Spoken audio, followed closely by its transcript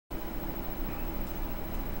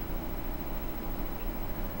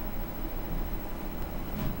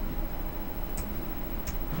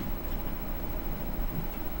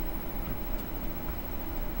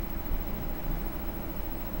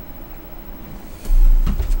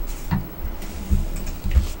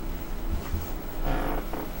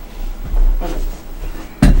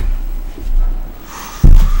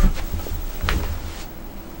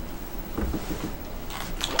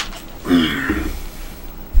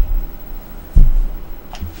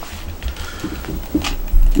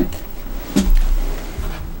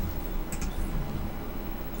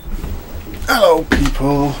Hello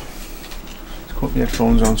people! Let's put my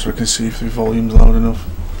headphones on so I can see if the volume's loud enough.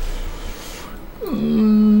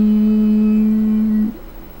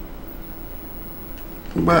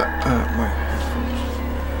 But, my headphones.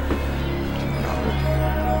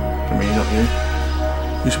 For me, not you.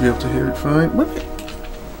 You should be able to hear it fine. Wait a minute.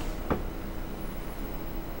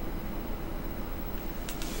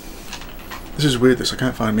 This is weird, I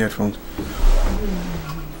can't find my headphones.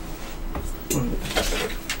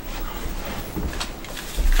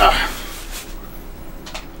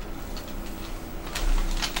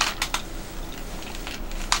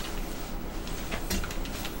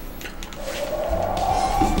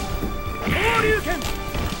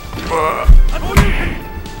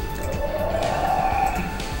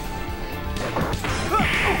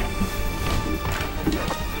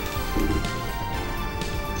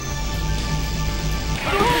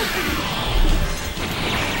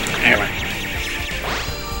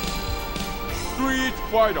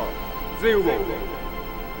 Fighter 0.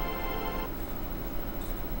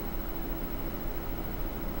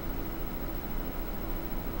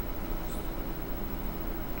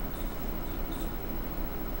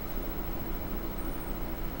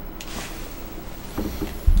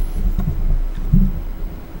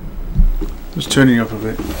 Just turning up a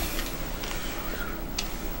bit.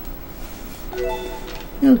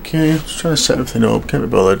 Okay, just trying to set everything up, can't be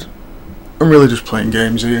bothered. I'm really just playing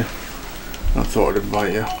games here. I thought I'd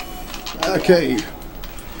invite you. Okay.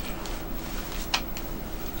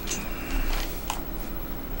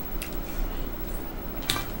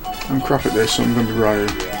 I'm crap at this, so I'm going to be right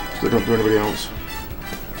so I don't do anybody else.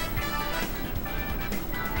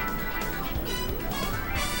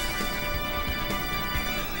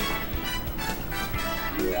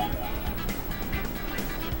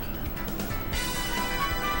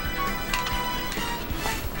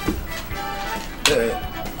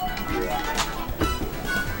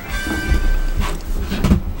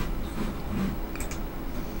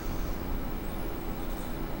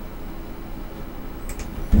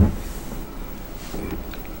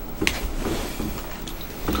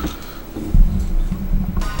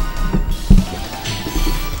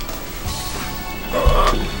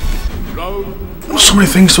 So many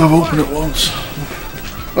things to have open at once.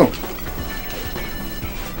 Oh.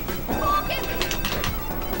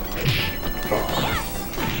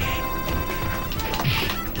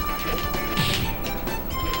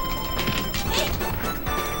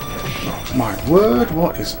 Oh my word,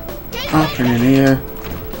 what is happening here?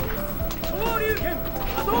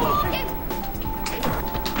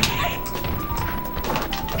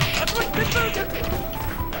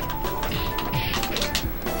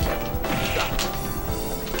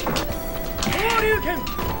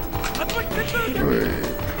 Wait,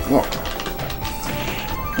 what?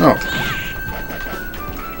 Oh.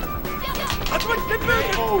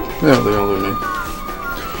 Yeah, they all did me.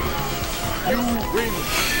 You win.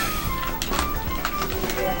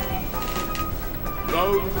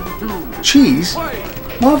 Round 2. Cheese?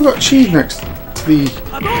 Why have I got cheese next to the...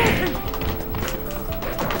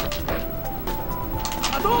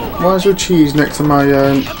 Why is there cheese next to my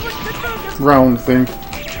round thing?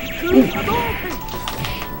 Ooh.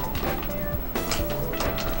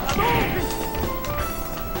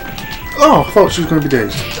 Oh, I thought she was going to be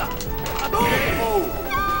dazed.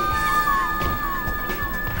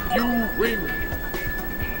 You win.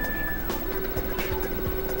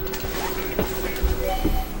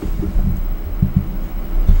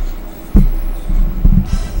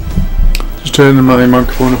 Just turning my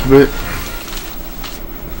microphone up a bit.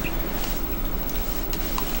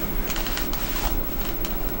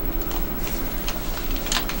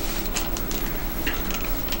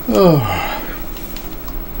 Oh.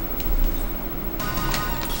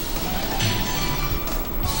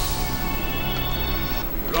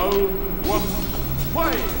 Round 1.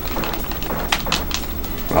 Fight.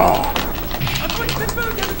 Oh.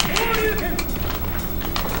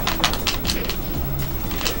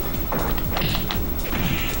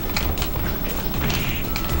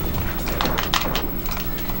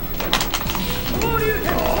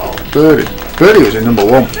 Birdie. Birdie was in number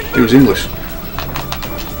 1. He was English.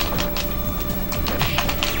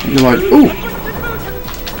 You're like, ooh!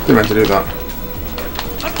 Didn't meant to do that.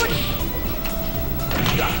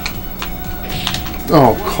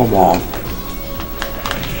 Oh, come on.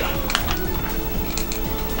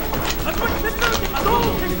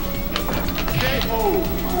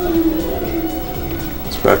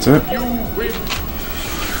 It's better.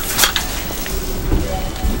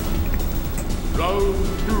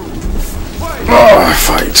 Oh,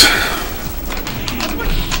 fight.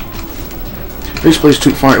 I used to play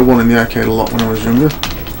Street Fighter 1 in the arcade a lot when I was younger.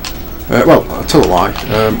 Well, I'll tell a lie.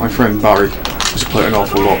 My friend Barry used to play an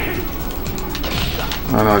awful lot,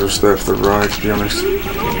 and I was there for the ride, to be honest.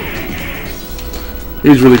 He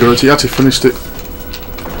was really good. He actually finished it,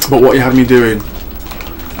 but what he had me doing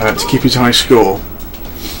to keep his high score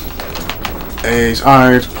is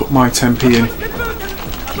I'd put my 10p in,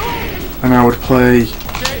 and I would play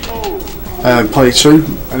 2,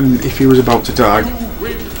 and if he was about to die,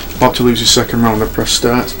 about to lose his second round, I'd press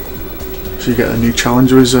start, so you get a new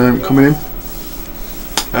challenger is coming in,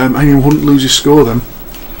 and he wouldn't lose his score then.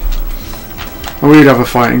 And we'd have a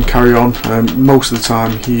fight and carry on. Most of the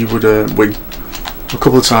time he would win. A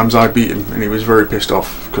couple of times I beat him and he was very pissed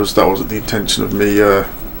off, because that wasn't the intention of me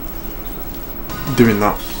doing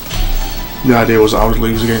that. The idea was that I would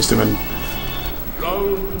lose against him,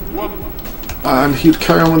 and he'd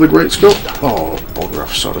carry on with a great score. Oh, bugger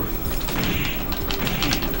off, Sodom.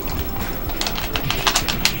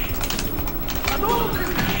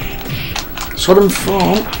 Sodom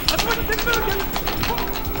from...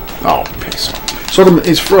 Oh, piss off. Sodom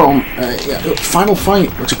is from Final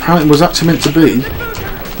Fight, which apparently was actually meant to be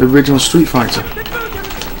the original Street Fighter.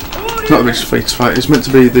 Not the original Street Fighter, it's meant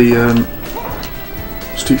to be the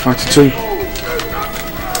Street Fighter 2.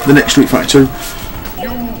 The next Street Fighter 2.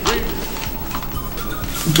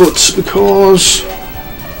 But because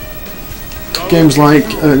games like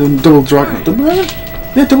Double Dragon...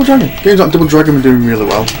 Yeah, Double Dragon. Games like Double Dragon were doing really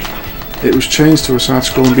well, it was changed to a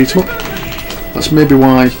side-scrolling beat-em-up. That's maybe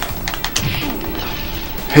why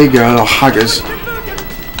Hagar, or Haggers,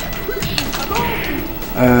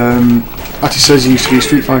 actually says he used to be a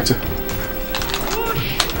Street Fighter.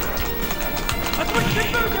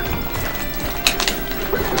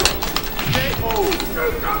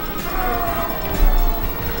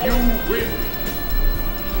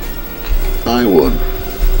 I won.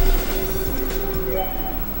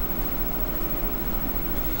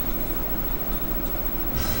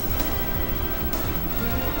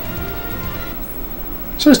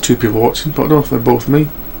 So there's 2 people watching, but I don't know if they're both me.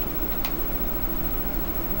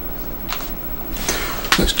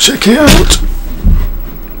 Let's check it out.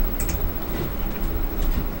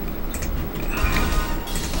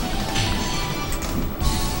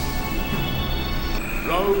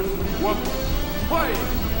 Round 1, fight!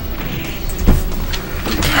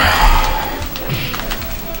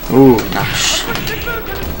 Oh, Nash.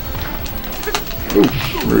 Oh,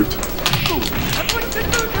 moved.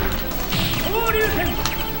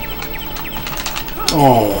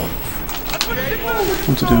 Oh, I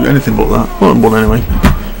want to do anything but that. Well, I'm won anyway.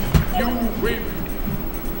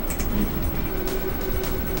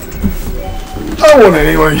 I won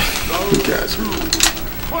anyway. Who cares?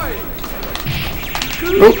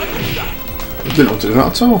 Oh, I didn't want to do that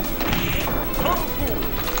at all.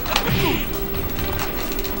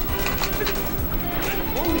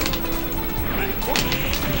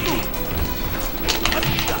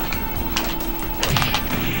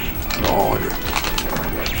 Oh, yeah.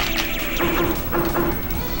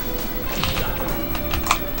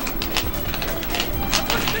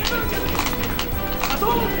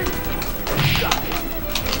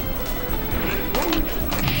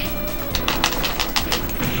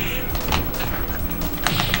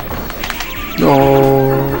 No.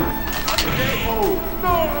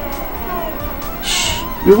 Shh.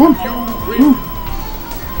 You won. Ooh.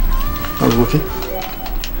 I was lucky.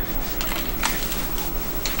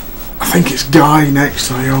 I think it's Guy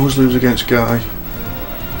next. I always lose against Guy.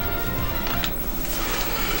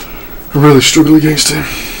 I really struggle against him.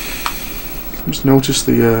 Just noticed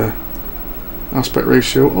the aspect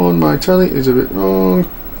ratio on my telly is a bit wrong.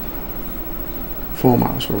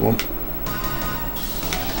 Format is what I want.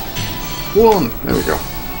 1. There we go.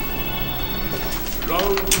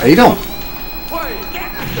 How you doing?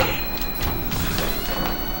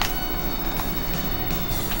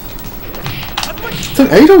 I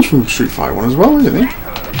think Adol's from Street Fighter 1 as well, isn't he?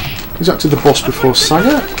 He's actually the boss before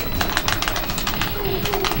Saga.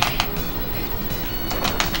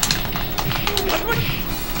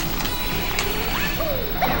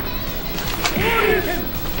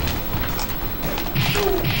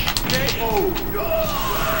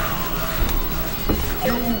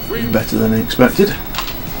 Better than expected.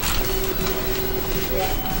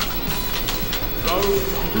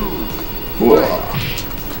 Whoa.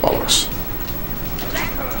 Bollocks.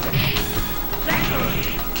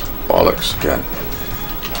 Bollocks again.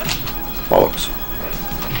 Bollocks.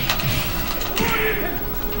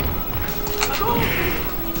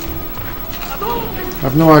 I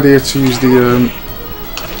have no idea to use the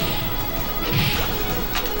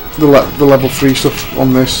level 3 stuff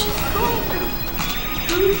on this.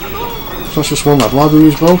 So that's just one level. How do we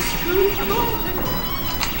use both?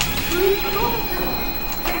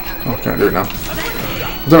 do it now.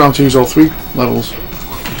 I don't know how to use all 3 levels.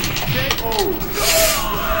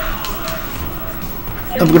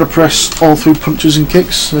 I'm going to press all 3 punches and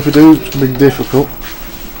kicks, and if I do, it's going to be difficult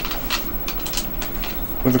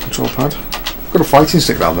with the control pad. I've got a fighting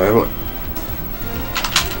stick down there, but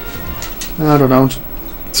I don't know.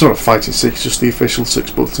 It's not a fighting stick, it's just the official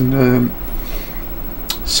 6-button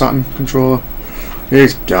Saturn controller.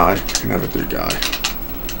 Here's Guy. I can never do Guy.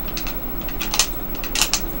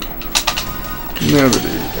 Never do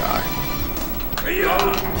Guy.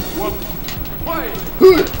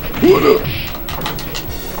 What up?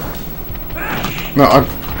 No,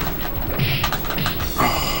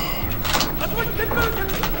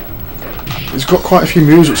 he's got quite a few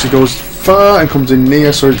moves which he goes far and comes in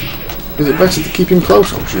near, so is it better to keep him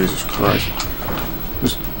close? Oh Jesus Christ.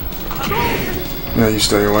 Just, yeah, you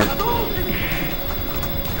stay away.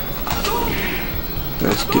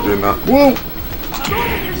 Yeah, just keep doing that. Whoa!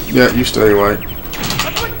 Yeah, you stay away.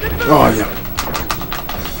 Oh yeah.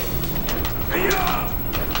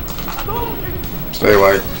 Stay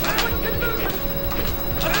away.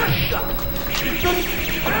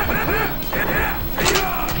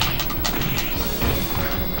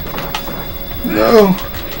 No!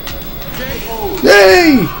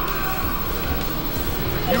 Yay!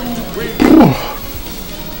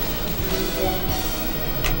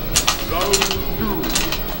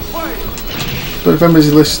 Don't know if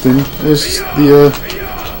anybody's listening. There's the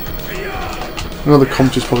I know the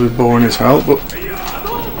commentary's probably boring as hell, but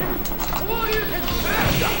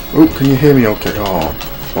oh, can you hear me okay? Oh,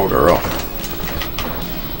 bugger off.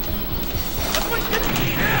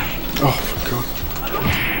 Oh, for God.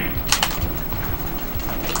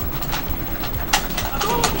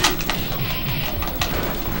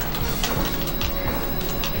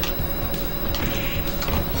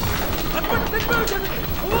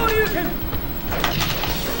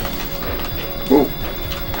 Oh.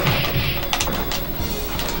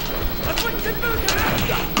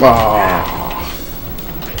 Ah.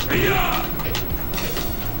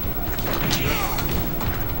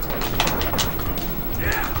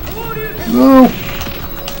 No!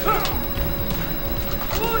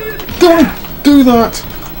 Don't do that!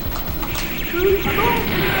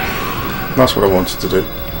 That's what I wanted to do.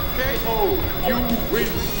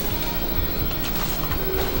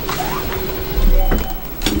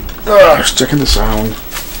 Just checking the sound.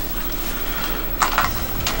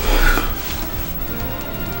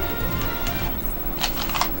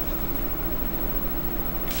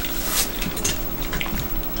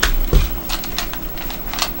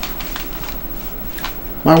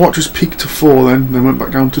 My watch has peaked to 4 then went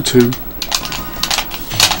back down to 2.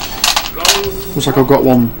 Looks like I've got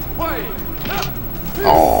one.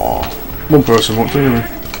 Oh, one person won't do anyway.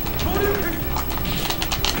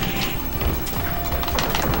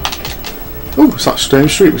 Oh, it's that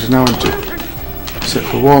strange street which is now empty. Except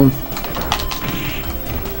for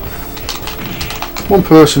one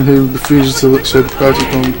person who refuses to look so prepared to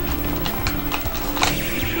come.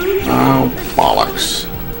 Oh, bollocks.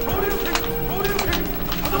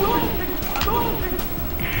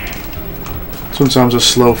 Sometimes a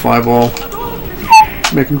slow fireball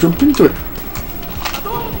make him jump into it.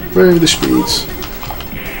 Vary the speeds.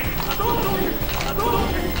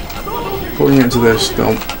 Putting it into this,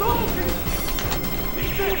 don't.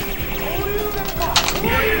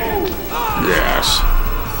 Yes.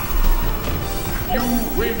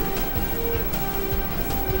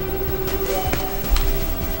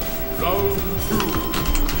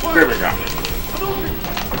 There we go.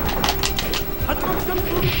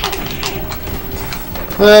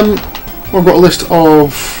 I've got a list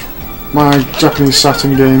of my Japanese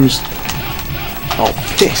Saturn games. Oh,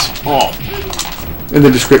 piss off! In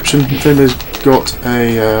the description, if anybody's got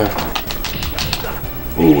a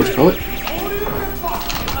oh, what do you call it?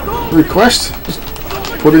 Request, just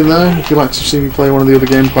put in there if you'd like to see me play one of the other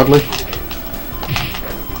games badly.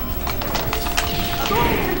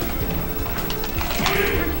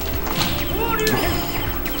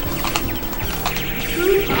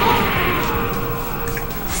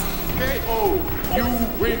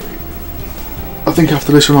 I think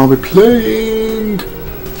after this one I'll be playing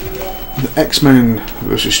the XMen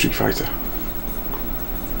versus Street Fighter.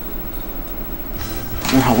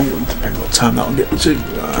 And how long will it depend what time that'll get to?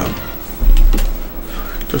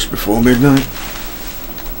 Just before midnight.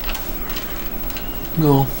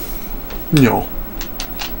 No. No.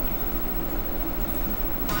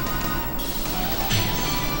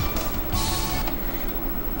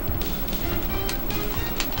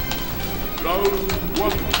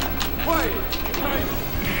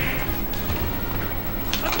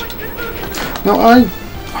 Now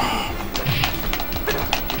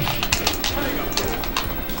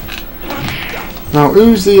Now,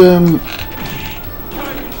 who's the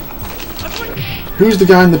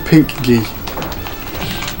guy in the pink gi?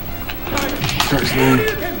 What's his name?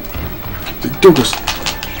 Douglas.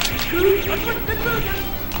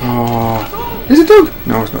 Oh, is it Doug?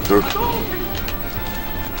 No, it's not Doug.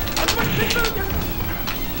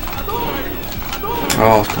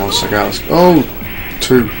 Oh, come on, Sagat. Let's go. Oh,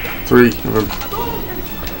 2, 3 of them.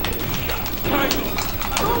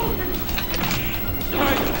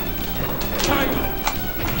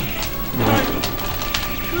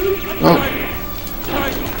 Oh.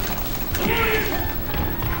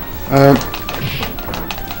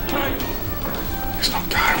 It's not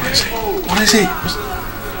Guy. What is it? What is it?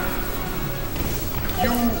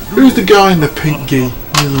 Who's the guy in the pink gi? The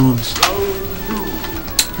other ones.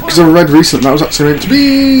 Because I read recently that was actually meant to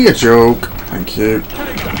be a joke. Thank you.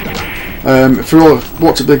 If you all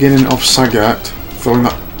watched the beginning of Sagat throwing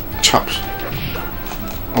that chap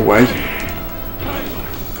away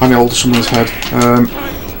and he holds someone's head.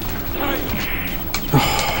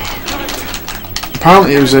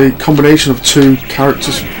 Apparently it was a combination of 2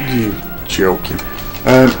 characters. You joking?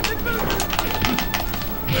 A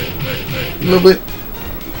little bit.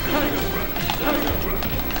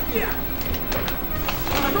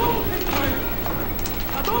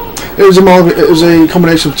 It was a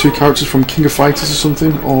combination of 2 characters from King of Fighters or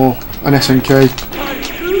something, or an SNK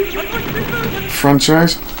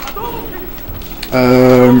franchise.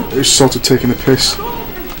 It was sort of taking the piss.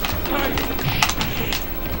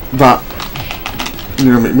 That,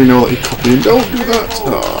 you know, we know that he copied. Don't do that.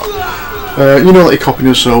 Oh. You know that he copied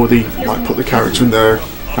us, so they like put the character in there.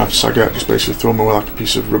 After Sagat, just basically throw him away like a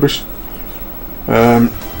piece of rubbish. But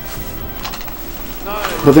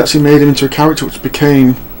they actually made him into a character which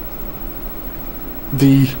became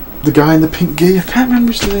the guy in the pink gi. I can't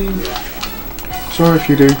remember his name. Sorry if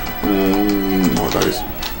you do. No, that is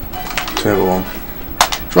terrible one.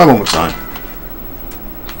 Try one more time.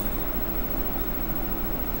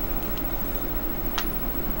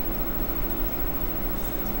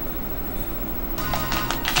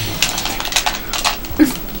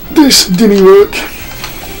 If this didn't work.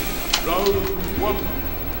 Round 1,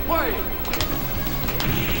 fight!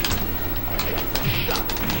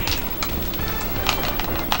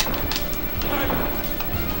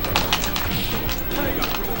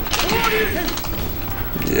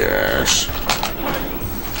 Yes.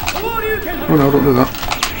 Oh no, don't do that.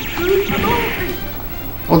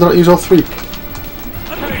 Oh, did I use all 3?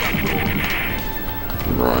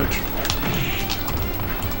 Right.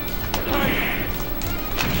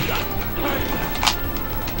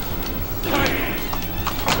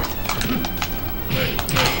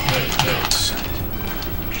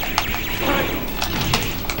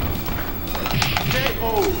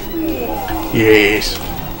 Yes.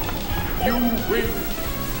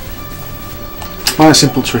 My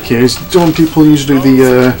simple trick here is, don't people usually do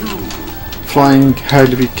the flying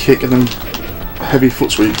heavy kick and then heavy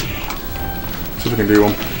foot sweep? See if I can do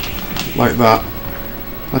one like that.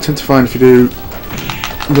 I tend to find if you do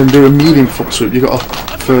then do a medium foot sweep, you got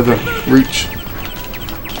a further reach.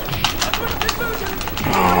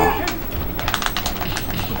 Oh.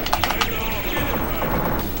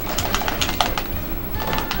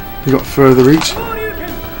 You got further reach.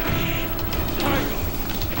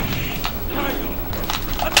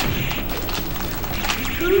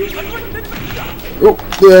 Oh,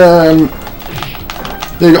 yeah,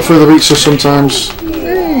 you got further reach, so sometimes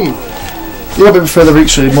you have a bit of further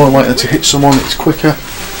reach, so you're more likely to hit someone. It's quicker,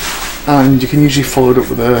 and you can usually follow it up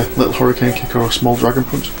with a little hurricane kick or a small dragon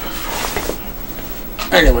punch.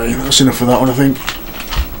 Anyway, that's enough of that one, I think.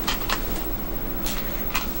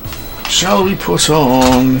 Shall we put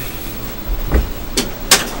on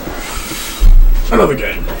another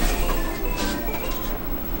game?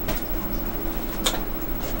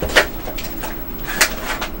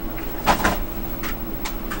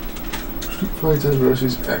 Street Fighter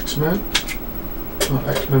versus XMen. Or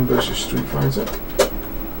XMen versus Street Fighter.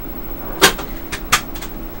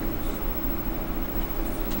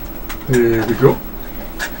 Here we go.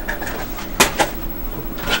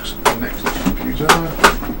 Next computer.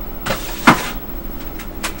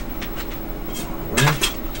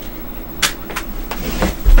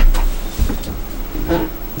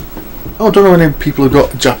 I don't know any people who've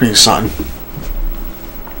got a Japanese Saturn,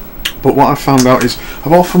 but what I've found out is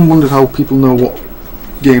I've often wondered how people know what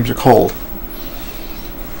games are called.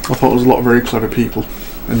 I thought there was a lot of very clever people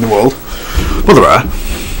in the world. Well, there are.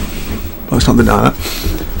 Let's not deny that.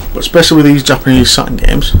 But especially with these Japanese Saturn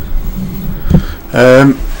games.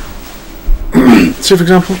 So, for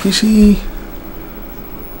example, can you see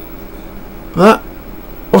that?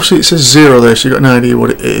 Obviously, it says 0 there, so you've got an idea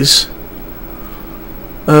what it is.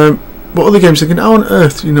 But other games thinking, how on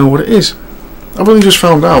earth do you know what it is? I've only just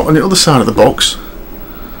found out on the other side of the box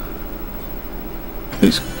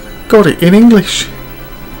it's got it in English.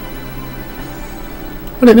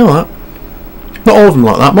 I didn't know that. Not all of them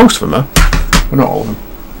like that, most of them are, but not all of them.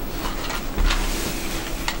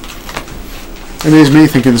 And here's me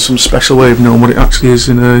thinking there's some special way of knowing what it actually is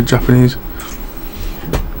in Japanese.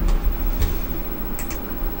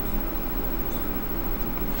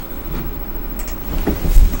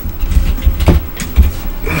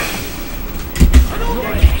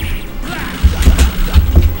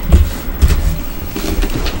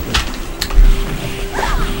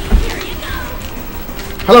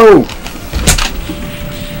 Hello!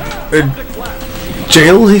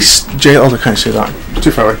 Jail is... Jail... Oh, I can't say that.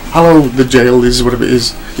 Too far away. Hello, the jail is whatever it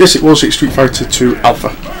is. Yes, it was. It's Street Fighter 2 Alpha.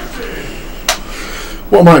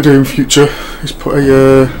 What I might do in future is put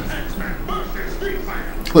a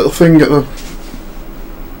little thing, get the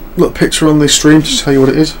little picture on the stream to tell you what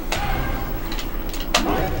it is.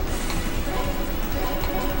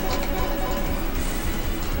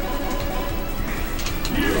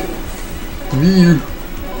 View.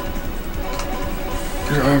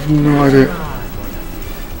 I have no idea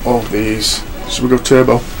of these. Should we go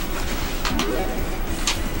turbo?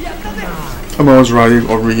 I'm always Ryu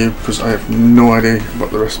or Ryu because I have no idea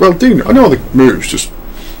about the rest. Well, I know the moves, just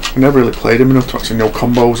I never really played them enough to actually know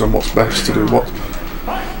combos and what's best to do what.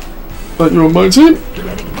 But you're on my team.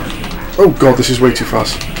 Oh god, this is way too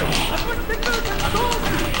fast.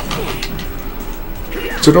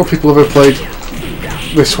 So I know people have ever played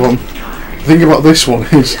this one. The thing about this one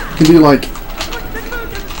is you do like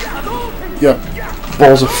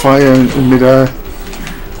balls of fire in mid-air.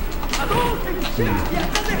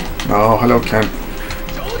 Oh, hello Ken.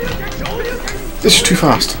 This is too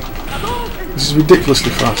fast. This is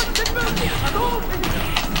ridiculously fast.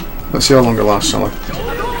 Let's see how long it lasts, shall I?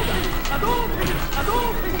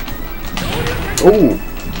 Oh,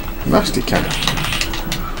 nasty Ken.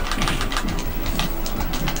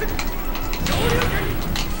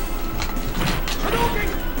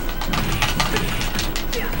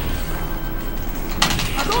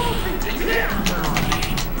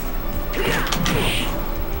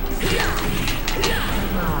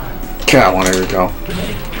 Come on, here we go.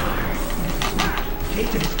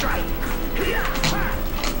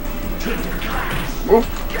 Oh.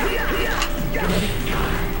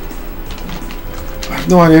 I have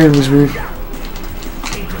no idea in this move.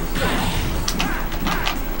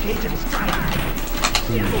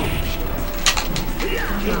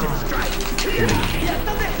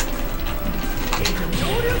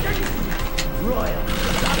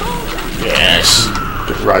 Yes!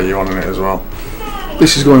 Get Ryu on it as well.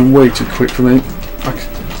 This is going way too quick for me.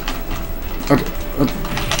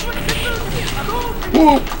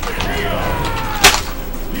 Whoa!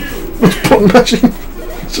 Button mashing.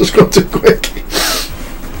 It's just gone too quick.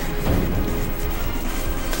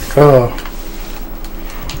 Oh.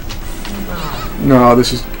 No,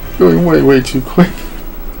 this is going way too quick.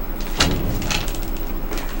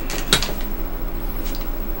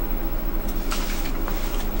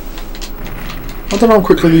 I don't know how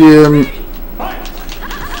quickly the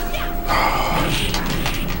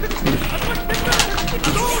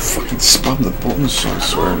spam the buttons, so I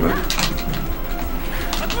swear in there.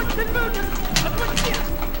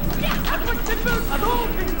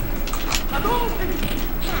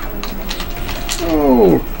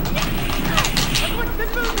 Oh!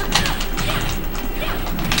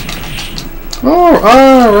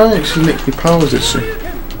 Oh, right, she nicked me powers, did she?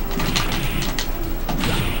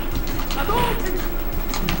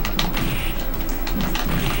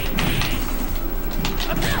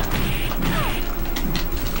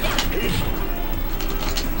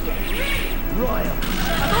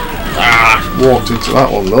 Walked into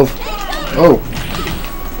that one, love. Oh.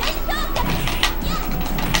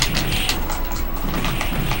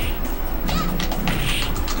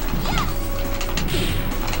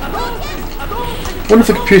 I wonder if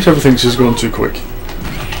the computer ever thinks she's going too quick.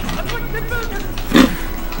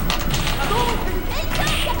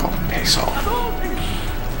 Oh, piss off.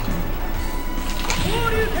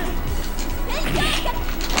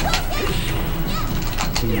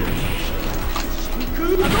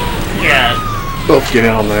 Yeah. Both get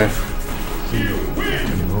in on there.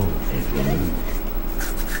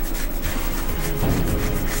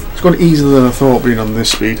 It's gone easier than I thought being on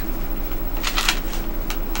this speed.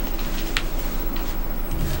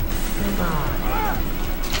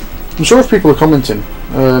 I'm sure if people are commenting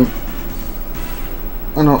and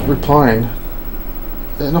not replying,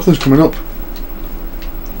 nothing's coming up.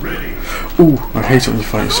 Ooh, I hate it when you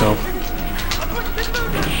fight yourself.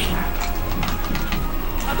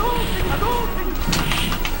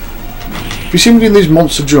 If you see me doing these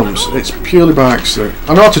monster jumps, it's purely by accident.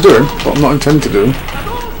 I know how to do them, but I'm not intending to do them.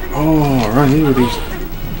 Oh, right here with these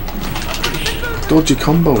dodgy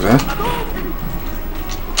combos, eh?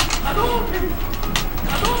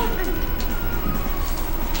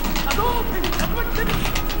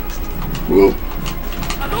 Whoa.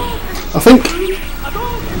 I think...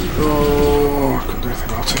 Oh, I couldn't do anything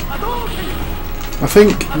about it. I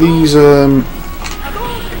think these...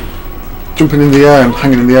 jumping in the air and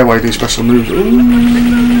hanging in the air while you do special moves. Ooh.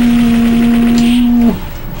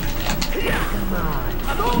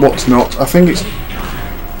 What's not? I think it's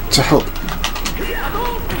to help.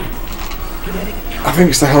 I think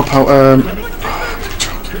it's to help out.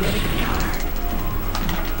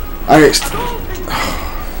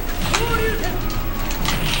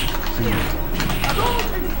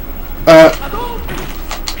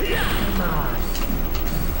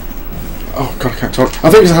 Oh god, I can't talk. I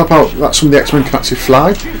think it's to help out that some of the X-Men can actually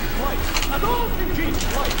fly.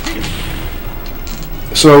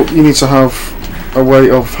 So you need to have a way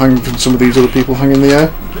of hanging from some of these other people hanging in the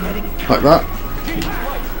air. Like that.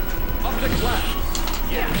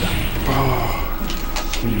 Oh.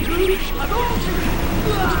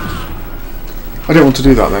 I didn't want to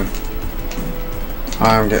do that then.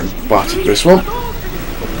 I'm getting battered this one.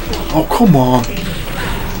 Oh come on.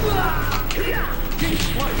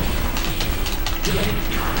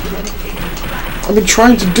 I've been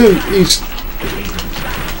trying to do is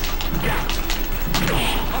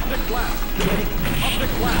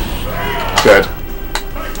dead.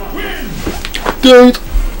 Good.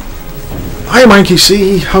 Hi Mikey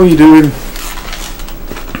C, how are you doing?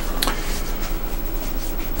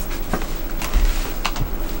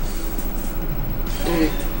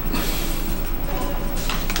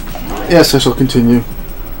 Yes, I shall continue.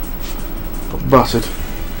 Got battered.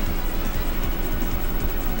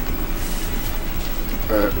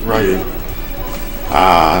 Right.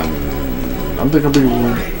 And I'm thinking I'll be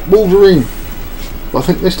Wolverine. But I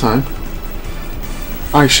think this time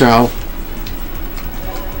I shall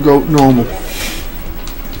go normal.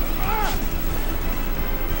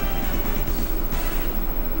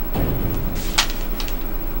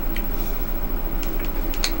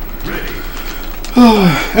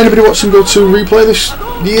 Anybody watching go to replay this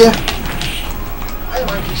year?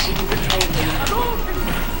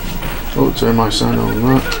 Oh, turn my sound on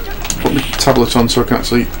that. Put my tablet on so I can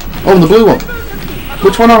actually... Oh, and the blue one!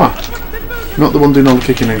 Which one am I? Not the one doing all the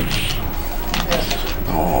kicking in.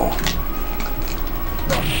 Oh.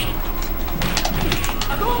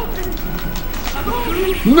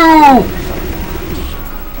 No!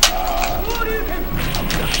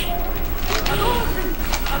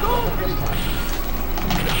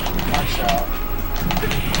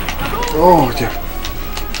 Oh, yeah.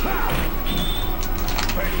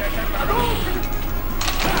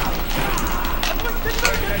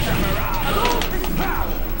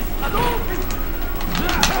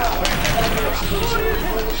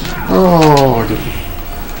 Oh,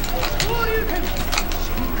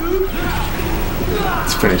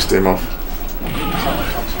 it's finished him off.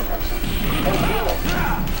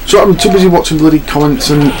 So I'm too busy watching bloody comments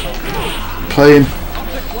and playing.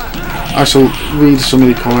 I shall read some of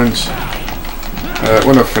the comments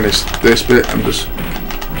when I've finished this bit. I'm just.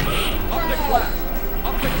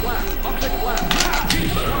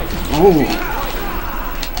 Oh.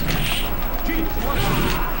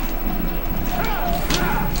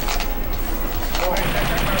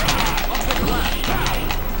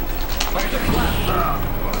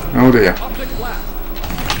 Oh dear.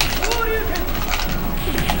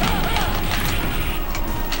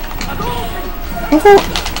 I thought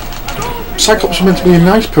Cyclops was meant to be a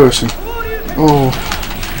nice person. Oh.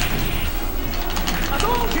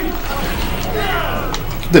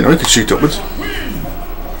 Didn't know he could shoot upwards.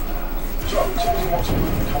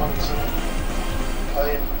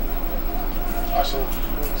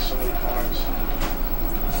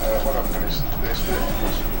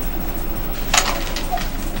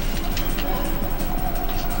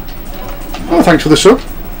 Oh, thanks for the sub.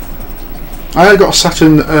 I got a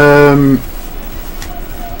Saturn.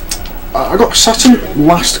 I got a Saturn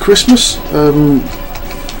last Christmas.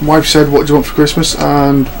 Wife said, "What do you want for Christmas?"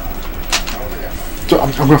 And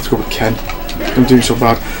I'm gonna have to go with Ken. I'm doing so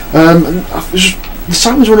bad. The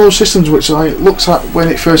Saturn's one of those systems which I looked at when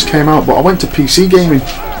it first came out, but I went to PC gaming.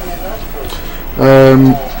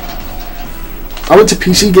 I went to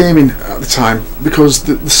PC gaming at the time because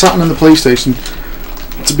the Saturn and the PlayStation,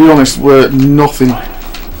 to be honest, were nothing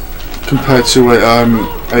compared to all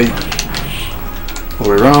the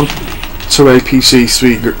way around, to a PC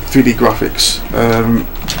 3D graphics.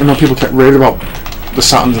 I know people kept raving about the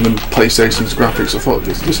Saturns and the PlayStation's graphics. I thought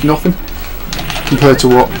it's just nothing. compared to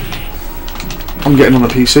what I'm getting on the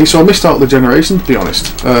PC. So I missed out the generation, to be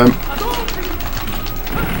honest.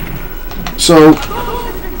 So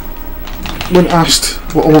when asked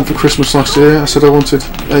what I want for Christmas last year, I said I wanted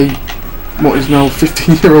a what is now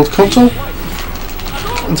 15-year-old console,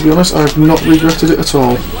 and to be honest, I have not regretted it at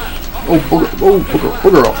all. Oh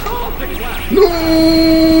bugger off! No!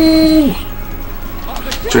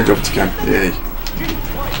 Change over to Ken. Yay!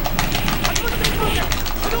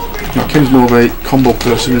 Now Ken's more of a combo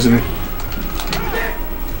person, isn't he?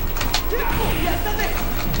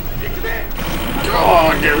 Go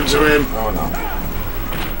on, give it to him! Oh no!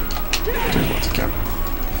 Change over to Ken.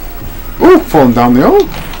 Oh, falling down the hole.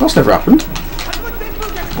 That's never happened.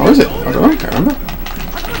 Or is it? I don't know. I can't remember.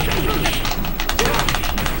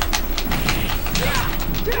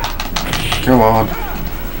 Come on.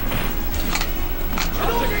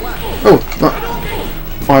 Oh, that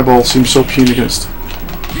fireball seems so puny against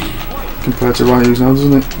compared to Ryu's now,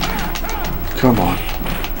 doesn't it? Come on.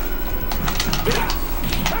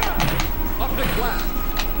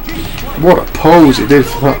 What a pose he did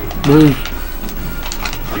for that move.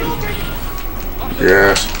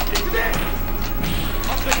 Yes.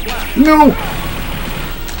 No!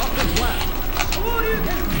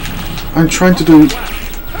 I'm trying to do...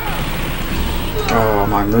 Oh,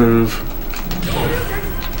 my move.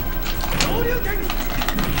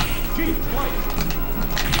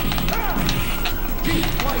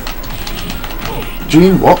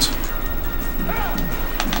 Gene, what?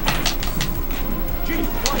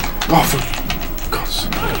 Oh, for God's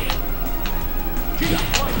sake.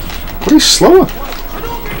 But he's slower.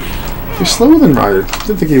 He's slower than Ryu. I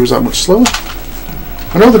didn't think he was that much slower.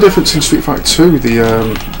 I know the difference in Street Fighter 2,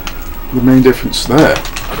 the main difference there.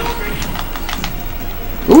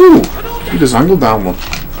 Ooh! He just angled down one.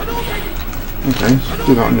 Okay,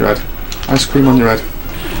 do that on your head. Ice cream on your head.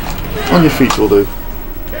 On your feet will do.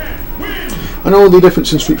 I know the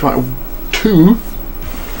difference in Street Fighter 2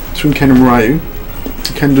 between Ken and Ryu.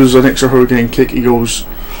 Ken does an extra hurricane kick, he goes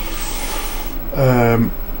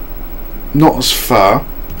not as far.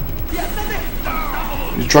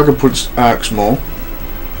 His Dragon Punch arcs more.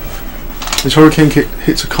 His hurricane kick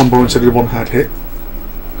hits a combo instead of a one-hand hit.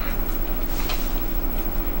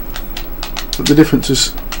 But the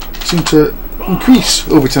differences seem to increase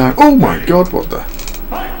over time. Oh my god, what the?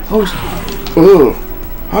 Oh,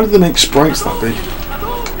 how did they make sprites that big?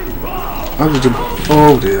 How did you...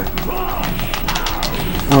 Oh dear.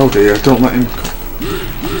 Oh dear, don't let him...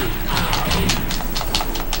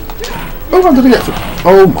 Oh, how did he get through?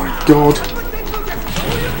 Oh my god.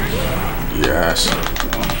 Yes.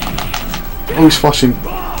 Oh, he's flashing.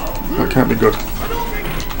 That can't be good.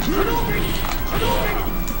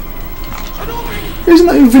 Isn't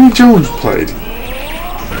that who Vinnie Jones played?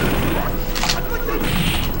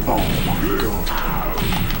 Oh my god.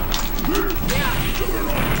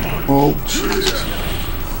 Oh Jesus.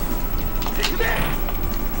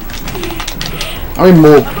 I'm in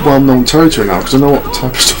more well-known territory now because I know what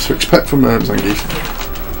type of stuff to expect from Zangief.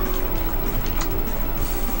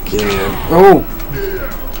 Give me him. Oh!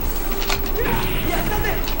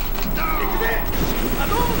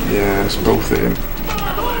 Yes, both of him.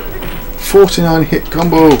 49 hit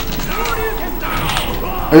combo!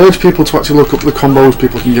 I urge people to actually look up the combos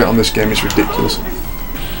people can get on this game, it's ridiculous.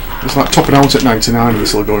 It's like topping out at 99 and they're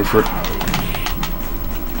still going for it.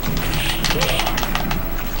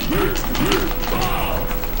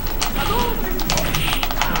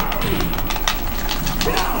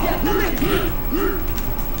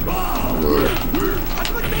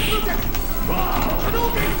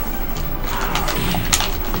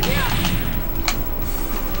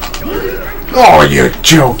 Oh, you're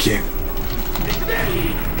joking!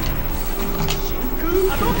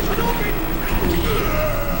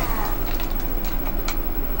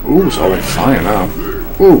 Ooh, it's all on fire now.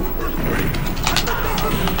 Ooh.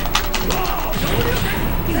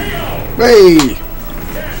 Hey!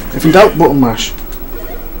 If in doubt, button mash.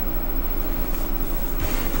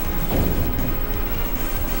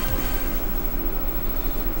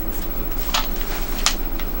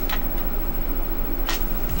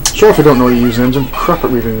 Sorry if I don't know your usernames, I'm crap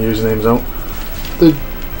at reading the usernames out. The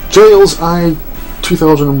Jails I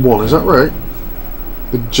 2001, is that right?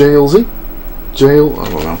 The Jailsy? Jail? I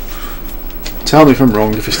don't know. Tell me if I'm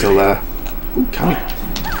wrong if you're still there. Ooh, can he?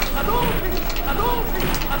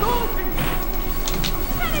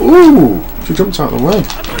 Ooh! She jumped out of the way.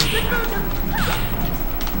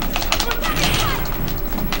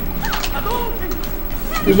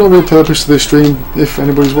 There's no real purpose to this stream if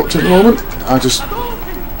anybody's watching at the moment. I just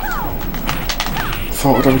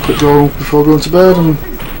thought I'd have a quick go before going to bed and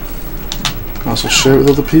also share it with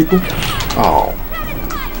other people. Oh.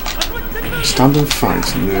 Stand and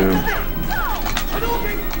fight? No.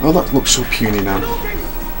 Oh, that looks so puny now.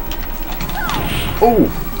 Oh,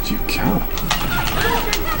 you can.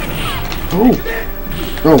 Oh.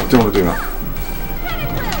 Oh, don't want to do that.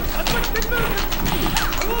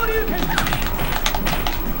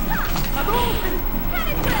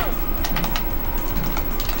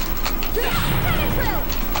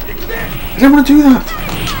 I don't want to do that.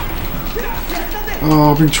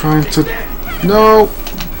 Oh, I've been trying to... No!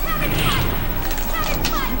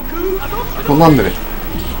 Not landing it.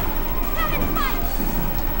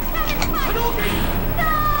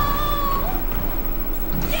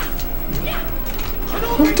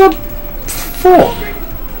 I've done 4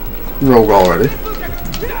 rogue already.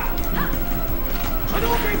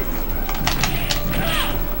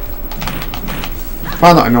 I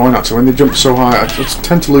find that annoying actually when they jump so high. I just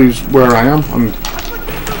tend to lose where I am and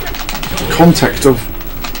context of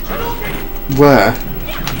where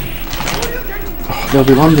they'll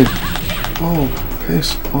be landing. Oh,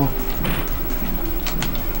 piss off.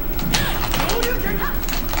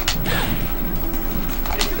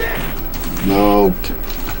 No,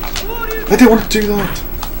 I didn't want to do that.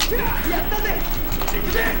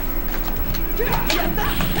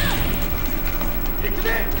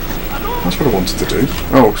 That's what I wanted to do.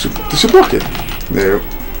 Oh, does it block it? No.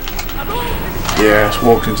 Yes,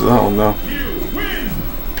 walked into that one now.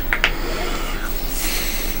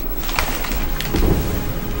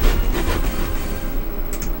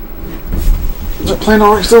 Is it playing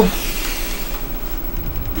alright still?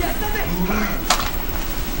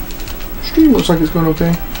 Stream looks like it's going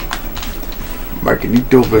okay.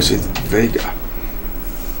 Magneto versus Vega.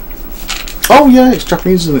 Oh yeah, it's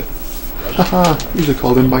Japanese, isn't it? Haha, usually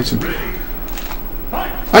called in Bison.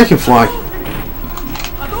 I can fly.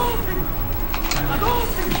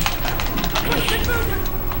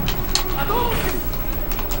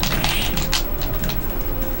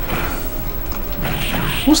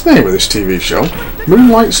 What's the name of this TV show?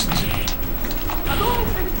 Moonlight's...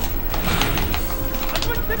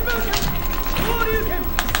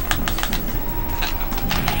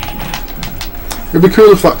 It'd be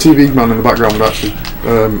cool if that TV man in the background would actually...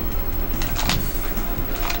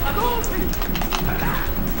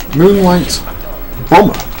 Moonlight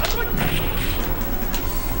Bomber.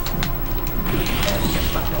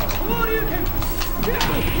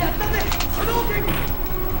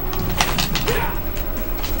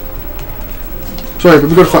 Sorry, but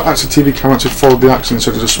we've got to fight actually TV camera to follow the action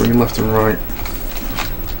instead of just swinging left and right.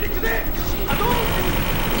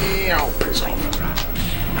 Yeah, piss off.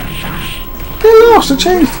 They lost, they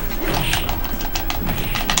changed.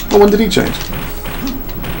 Oh, when did he change?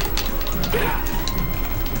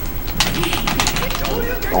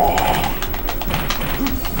 Oh.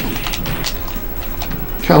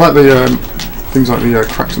 Kind of like the things like the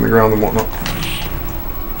cracks in the ground and whatnot.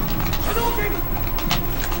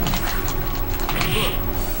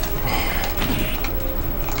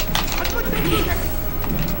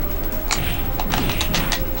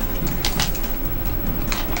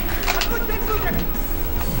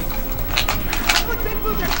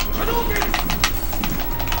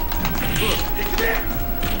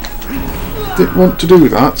 Didn't want to do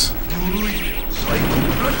that.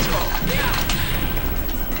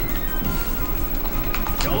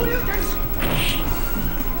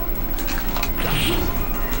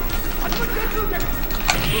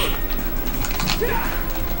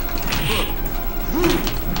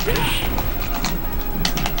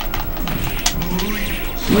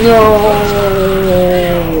 No.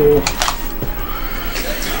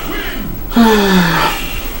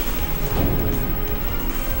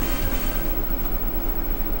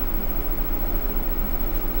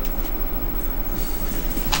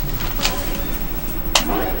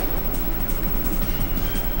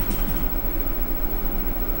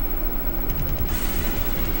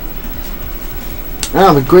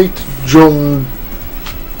 Ah, the great John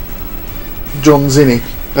Zinni.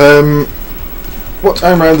 What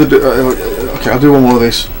I'm rather do? Okay, I'll do one more of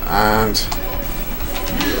this, and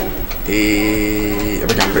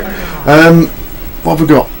what have we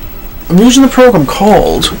got? I'm using a program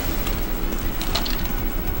called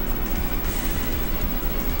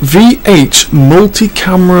V8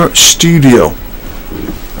 Multi-Camera Studio.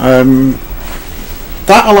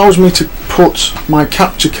 That allows me to put my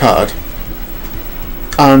capture card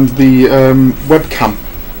and the webcam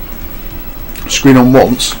screen on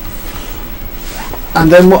once,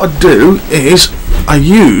 and then what I do is I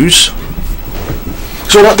use,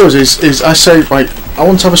 so what that does is I say, right, I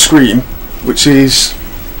want to have a screen which is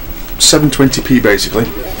 720p basically.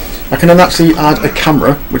 I can then actually add a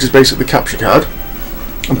camera, which is basically the capture card,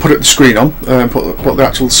 and put the screen on, put the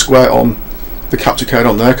actual square on, the capture card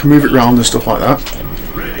on there. I can move it around and stuff like that.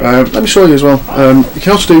 Let me show you as well. You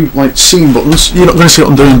can also do like scene buttons. You're not going to see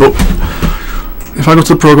what I'm doing, but if I go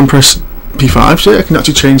to the program, press P5, so I can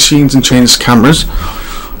actually change scenes and change cameras.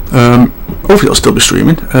 Hopefully it'll still be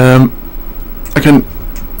streaming. I can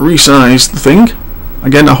resize the thing.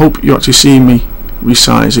 Again, I hope you actually see me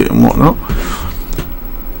resize it and whatnot.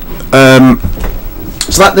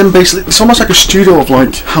 So that then basically, it's almost like a studio of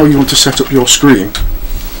like how you want to set up your screen.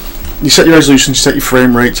 You set your resolution, you set your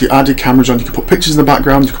frame rate, you add your cameras on, you can put pictures in the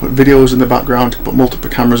background, you can put videos in the background, you can put multiple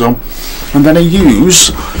cameras on. And then I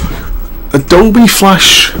use Adobe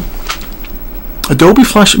Flash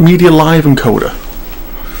Media Live Encoder.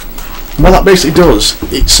 And what that basically does,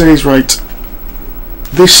 it says, right,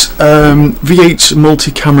 this V8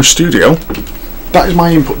 multi-camera studio, that is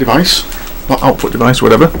my input device, not output device,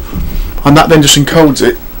 whatever, and that then just encodes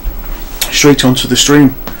it straight onto the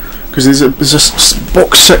stream. Because there's a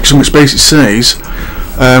box section which basically says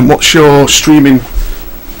what's your streaming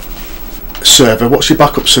server, what's your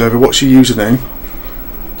backup server, what's your username,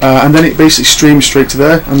 and then it basically streams straight to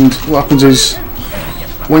there. And what happens is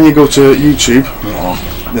when you go to YouTube,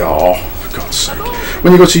 for God's sake,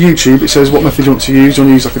 when you go to YouTube, it says what method you want to use. Do you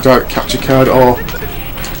want to use like a direct capture card, or do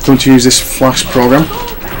you want to use this Flash program?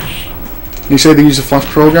 And you say they use a Flash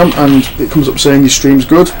program, and it comes up saying your stream's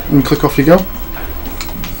good, and click off you go.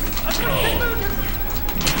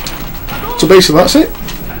 So basically that's it.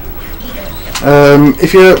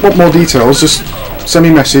 If you want more details, just send me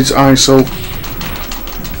a message. I'll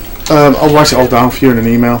write it all down for you in an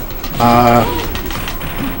email,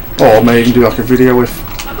 or maybe even do like a video if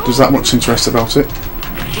there's that much interest about it.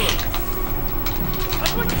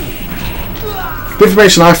 The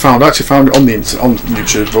information I actually found it on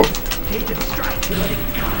YouTube, but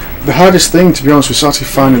the hardest thing, to be honest, was actually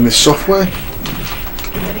finding this software,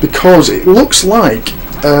 because it looks like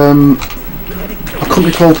a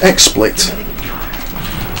company called XSplit,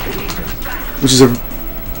 which is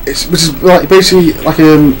like basically like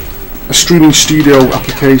a streaming studio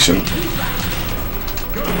application.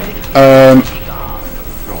 Oh,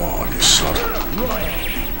 you sod.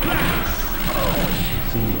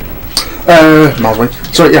 Miles away.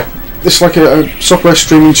 So yeah, this is like a software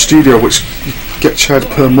streaming studio which you get charged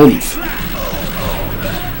per month.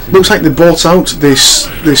 Looks like they bought out this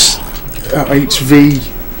HV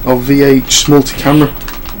or VH multi-camera,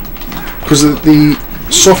 because the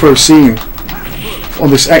software I've seen on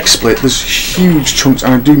this XSplit, there's huge chunks,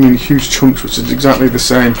 and I do mean huge chunks, which is exactly the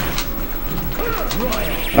same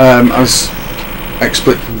as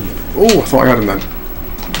XSplit. Oh, I thought I had him then.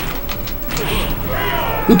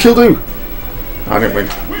 Who killed who? I didn't win.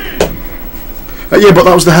 Yeah, but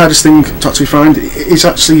that was the hardest thing to actually find. It's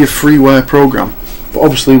actually a freeware program, but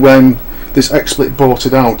obviously when this XSplit bought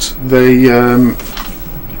it out, they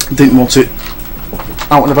didn't want it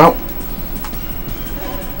out and about.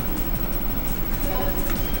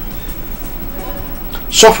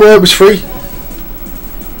 Software was free.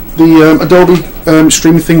 The Adobe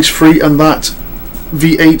streaming thing's free, and that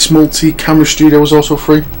V8 multi-camera studio was also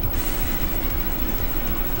free.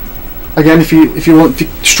 Again, if you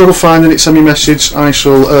struggle finding it, send me a message. I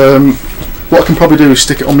shall. What I can probably do is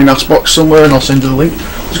stick it on my NAS box somewhere, and I'll send you the link.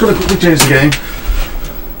 Just going to quickly change the game.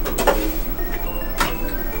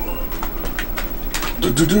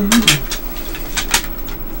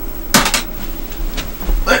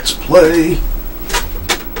 Let's play.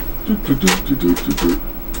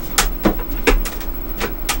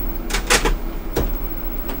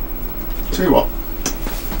 Tell you what.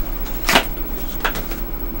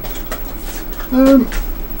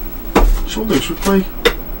 Should we do? Should we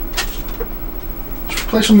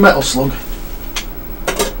play some Metal Slug?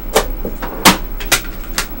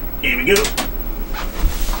 Here we go.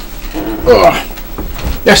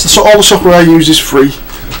 Yes, all the software I use is free.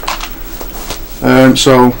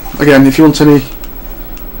 So again, if you want any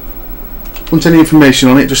information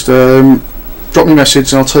on it, just drop me a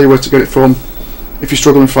message and I'll tell you where to get it from. If you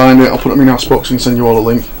struggle to find it, I'll put it in my NAS box and send you all a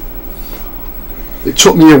link. It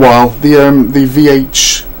took me a while. The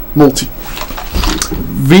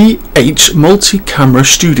VH multi-camera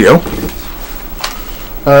studio.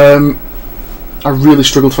 I really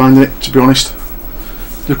struggled finding it, to be honest.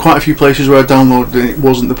 There were quite a few places where I downloaded it. It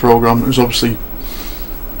wasn't the program. It was obviously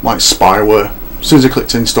like spyware. As soon as I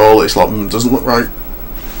clicked install, it's like doesn't look right,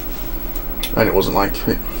 and it wasn't like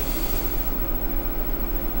it.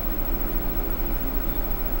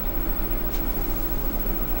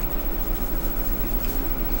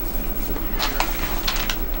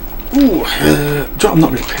 Ooh, I'm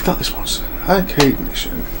not really paid that this once. Arcade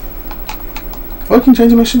mission. Oh, I can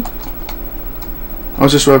change the mission.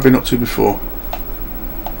 How's this where I've been up to before?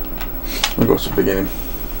 I'll go to the beginning.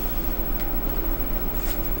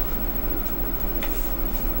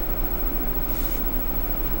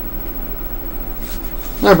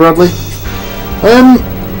 Hi Bradley.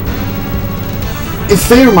 In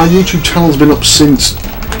theory my YouTube channel's been up since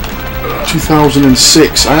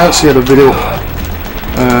 2006. I actually had a video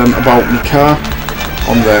about my car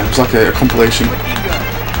on there. It was like a compilation.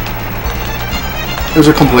 It was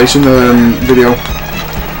a compilation video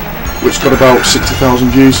which got about 60,000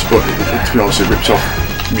 views, but to be honest it rips off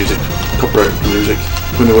music, copyrighted music,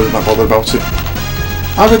 when they wasn't that bothered about it.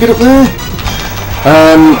 How did I get up there?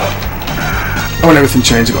 Oh, and everything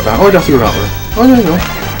changed, I got down. Oh, I'd have to go that way. Oh, there you go.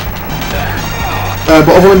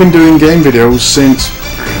 But I've only been doing game videos since,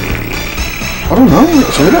 I don't know,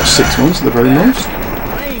 it's only about 6 months at the very most.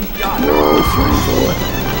 Whoa, flamethrower.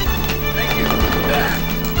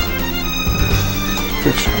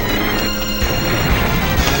 Fish.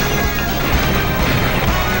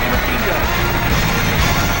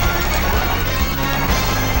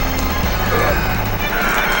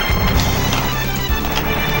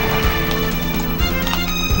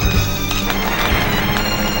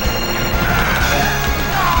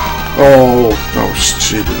 Oh, that was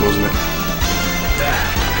stupid, wasn't it?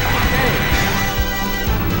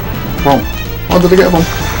 Bomb. How did I get a bomb?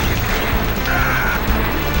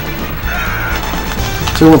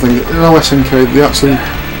 So one thing, in SNK they actually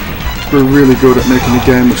were really good at making the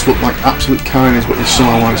game which looked like absolute carnage, but they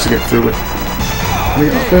somehow managed to get through it. Can I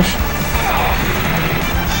get that fish?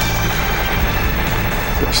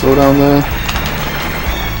 Bit of slow down there.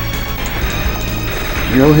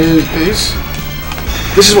 You know, here it is.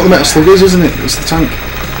 This is what the Metal Slug is, isn't it? It's the tank.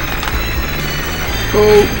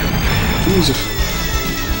 Oh, Jesus.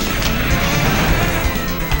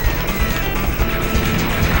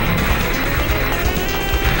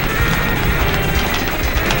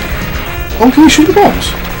 Oh, can you shoot the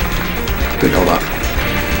bombs? Didn't know that.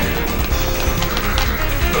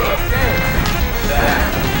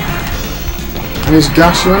 And is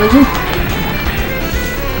gas your energy?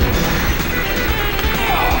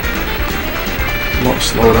 A lot of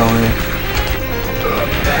slow down here.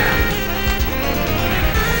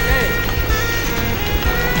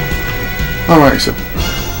 Alright, so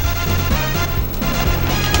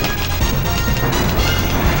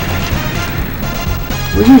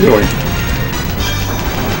where are you going?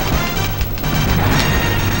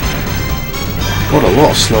 What a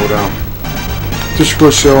lot of slow down. Just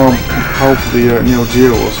to show how powerful the Neo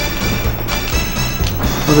Geo was.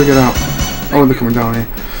 How do I get out? Oh, they're coming down here.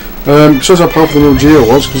 Shows how powerful the Neo Geo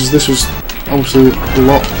was, because this was obviously a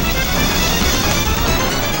lot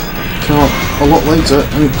later,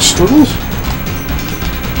 and it struggles.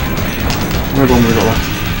 Where bomb we got left?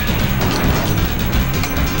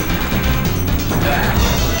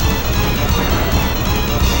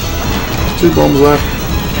 2 bombs left.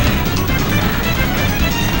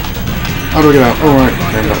 How do we get out? Alright,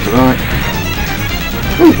 came back to that.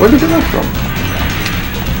 Oh, where did we get that from?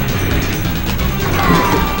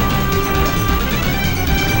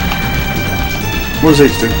 What does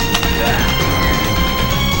H do?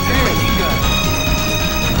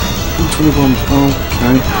 20 bombs,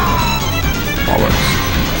 okay. Bollocks.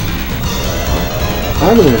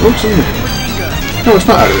 Harder than it looks, isn't it? No, it's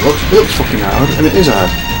not harder than it looks. It looks fucking hard, and it is hard.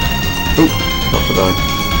 Oh, not for dying.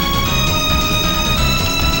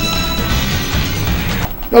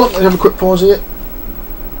 Well, let's have a quick pause here.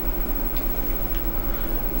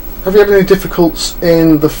 Have you had any difficulties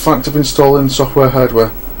in the fact of installing software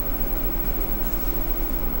hardware?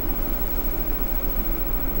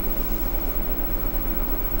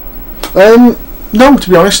 No, to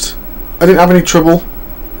be honest, I didn't have any trouble.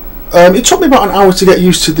 It took me about an hour to get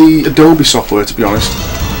used to the Adobe software, to be honest.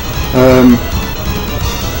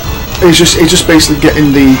 It's just basically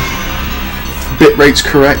getting the bit rates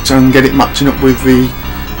correct and get it matching up with the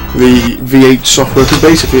V8 software. Because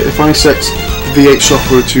basically, if I set V8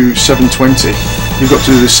 software to 720, you've got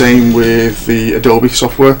to do the same with the Adobe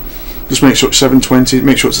software. Just make sure it's 720,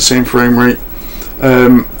 make sure it's the same frame rate.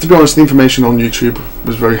 To be honest, the information on YouTube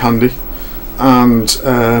was very handy, and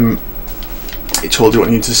it told you what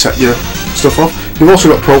you need to set your stuff off. You've also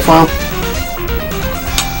got profile.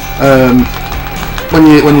 When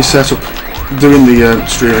you set up doing the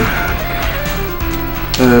streaming,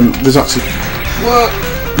 there's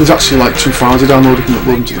actually like 2 files you download. You can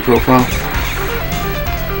upload them to the profile.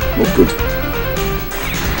 Oh, good.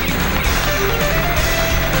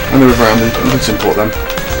 And they're very handy. You can just import them.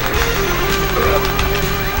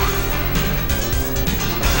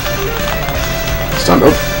 Stand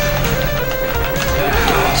up.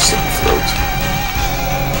 Slit throat.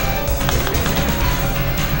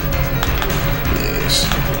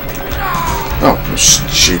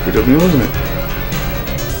 stupid of me, wasn't it?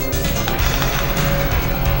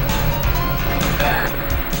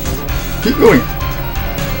 Keep going.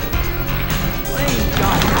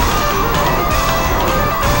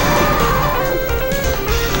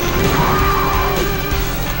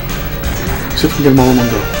 See if we can get them all in one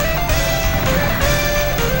go.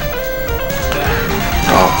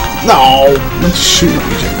 Oh, no! I'm just shooting at me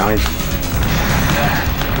with a knife.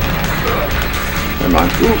 Never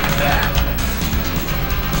mind. Ooh.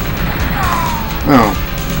 Oh.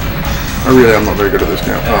 I really am not very good at this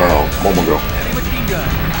now. Oh, one more go.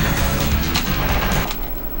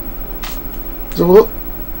 Let's have a look.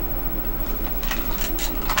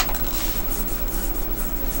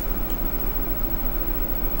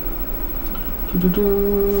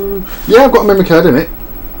 Yeah, I've got a memory card in it.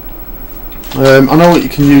 I know what you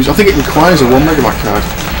can use. I think it requires a 1 megabyte card.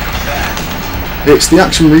 It's the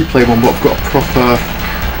action replay one, but I've got a proper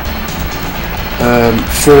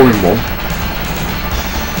 4-in-1,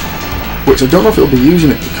 which I don't know if it'll be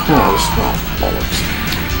using it because bollocks.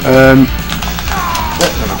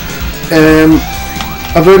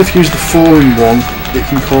 I've heard if you use the 4-in-1, it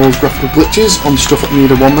can cause graphical glitches on stuff that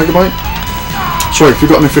need a 1 megabyte. Sorry, if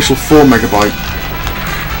you've got an official 4 megabyte,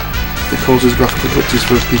 it causes graphical glitches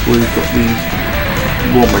for people who've got the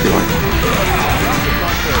 1 megabyte.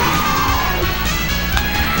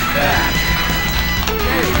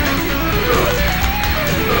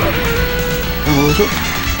 Oh, what is it?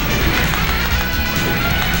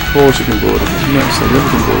 Of course you can blow it up. Next thing,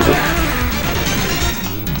 everything blows up.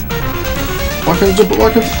 Why can't I jump it? Why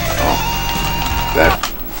can't I? Oh. There.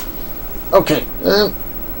 Okay.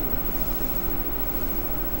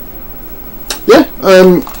 Yeah,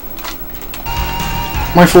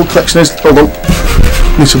 my full collection is. Hold on.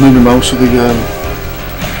 Need to move my mouse to the.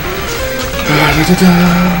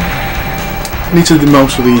 Need to do the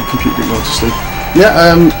mouse for the computer to go to sleep. Yeah,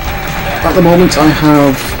 at the moment I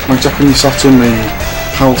have my Japanese Saturn, the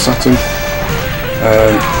PAL Saturn.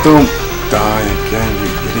 Don't die again, you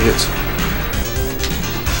idiot.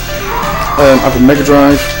 I have a Mega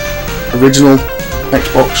Drive, original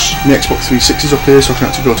Xbox, my Xbox 360 is up here, so I can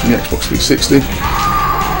actually go to my Xbox 360.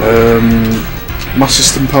 Master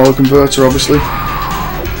System power converter, obviously.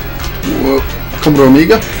 Whoa. Commodore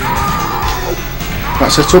Amiga.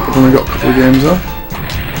 That's set up, I've only got a couple of games though.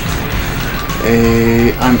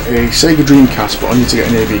 And a Sega Dreamcast, but I need to get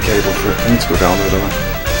an AV cable for it. I need to go down there, don't I?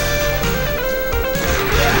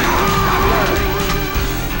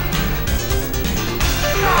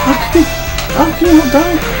 How can you not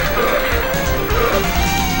die?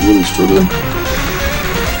 Really struggling.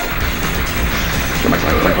 Come on.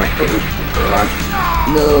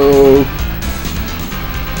 No.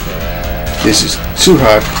 This is too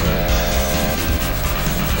hard.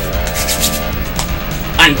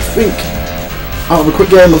 I think I'll have a quick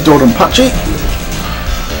game of Dodonpachi.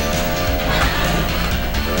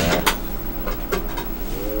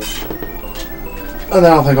 And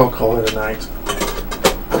then I think I'll call it a night.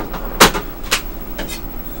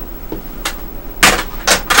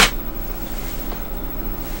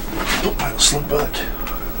 Put my slug back.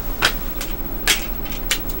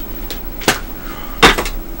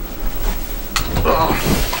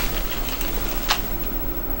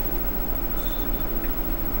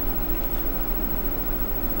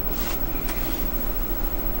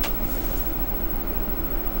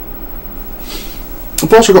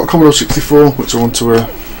 I've also got a Commodore 64 which I want to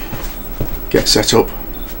get set up,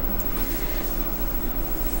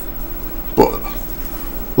 but a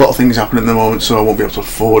lot of things happen at the moment, so I won't be able to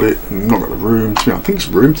afford it. I'm not got the room. I think it's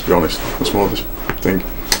room, to be honest. That's more of this thing.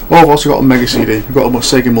 Oh, I've also got a Mega CD. I've got a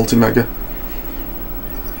Sega Multi-Mega,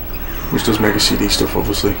 which does Mega CD stuff,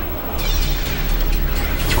 obviously.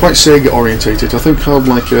 It's quite Sega orientated. I think I'd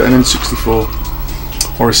like an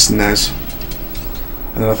N64 or a SNES,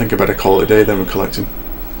 and then I think I better call it a day then we're collecting.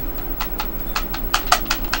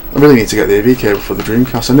 I really need to get the AV cable for the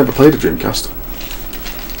Dreamcast. I never played a Dreamcast.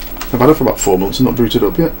 I've had it for about 4 months and not booted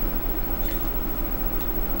up yet.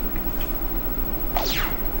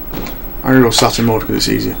 I go Saturn mode because it's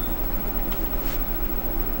easier.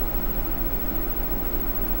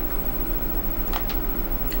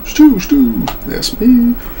 Stew, that's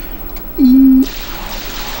me.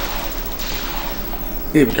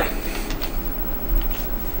 Here we go.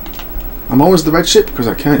 I'm always the red ship because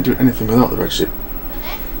I can't do anything without the red ship.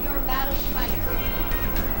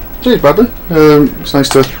 Cheers, Bradley. It's nice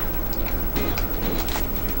to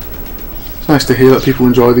hear that people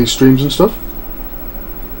enjoy these streams and stuff.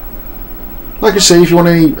 Like I say, if you want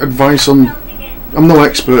any advice on, I'm no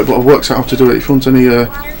expert, but I've worked out how to do it. If you want any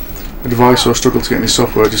advice or struggle to get any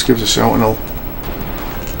software, just give us a shout and I'll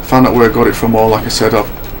find out where I got it from. Or like I said, I've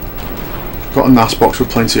Got a NAS box with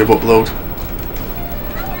plenty of upload.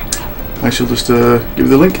 I shall just give you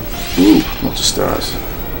the link. Ooh, lots of stars.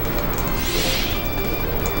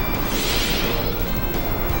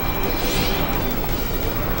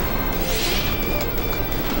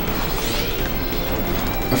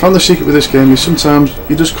 I found the secret with this game is sometimes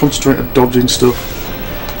you just concentrate on dodging stuff.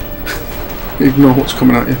 You ignore what's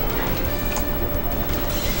coming at you.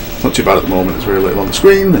 Not too bad at the moment, there's very little on the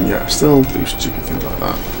screen, and yeah, I still do stupid things like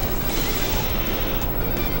that.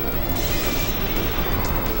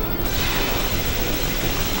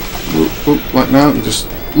 Like now, you just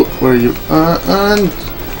look where you are and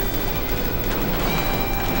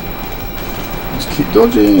just keep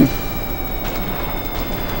dodging.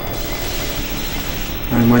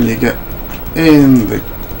 And when you get in the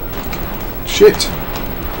shit,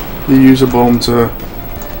 you use a bomb to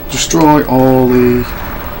destroy all the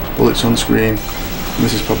bullets on screen. And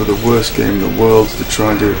this is probably the worst game in the world to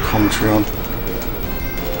try and do a commentary on,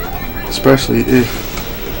 especially if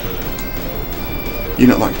you're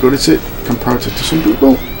not that good at it comparative to some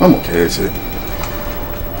people. I'm okay at it.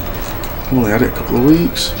 I've only had it a couple of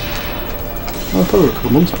weeks. Well, probably a couple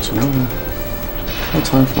of months actually now. How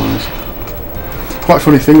time flies. Quite a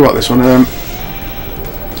funny thing about this one. I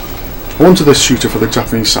wanted this shooter for the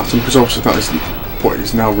Japanese Saturn because obviously that is what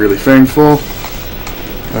it's now really famed for.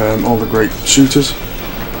 All the great shooters. So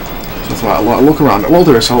I thought I'll look around. What I'll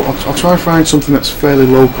do is I'll try and find something that's fairly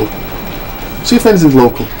local. See if anything's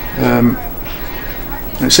local.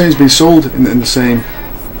 It's saying it's been sold in the same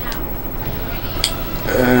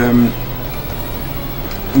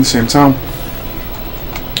town.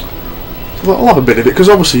 So I'll have a bit of it because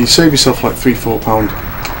obviously you save yourself like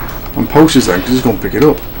 £3–4 on postage then because he's going to pick it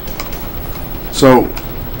up. So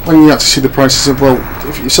when you actually see the prices of, well,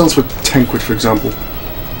 if it sells for 10 quid for example,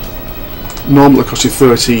 normally it costs you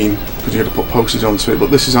 13 because you got to put postage onto it,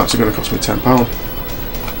 but this is actually going to cost me £10.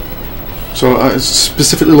 So I was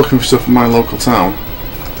specifically looking for stuff in my local town.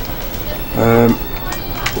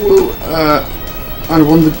 I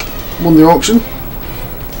won the auction.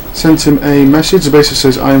 Sent him a message that basically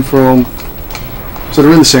says I'm from. So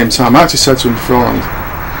they're in the same town. I actually said to him beforehand,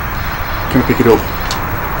 "Can I pick it up?"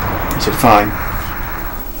 He said fine.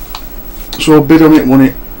 So I bid on it, won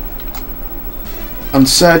it, and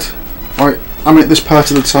said, "Right, I'm at this part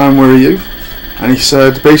of the town. Where are you?" And he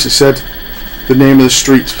said, basically said, the name of the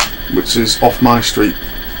street, which is off my street.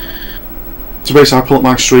 So basically I pull up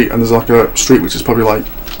my street and there's like a street which is probably like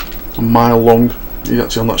a mile long. He's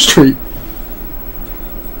actually on that street.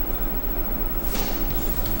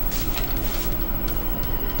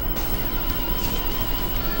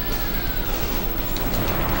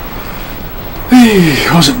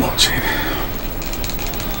 I wasn't watching.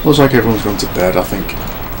 Looks like everyone's gone to bed, I think.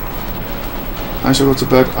 I shall go to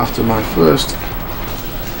bed after my first.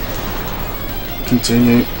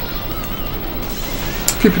 Continue.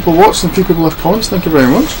 A few people watched and a few people left comments, thank you very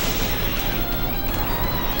much.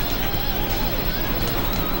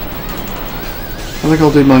 I think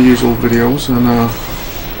I'll do my usual videos, and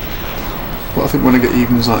but I think when I get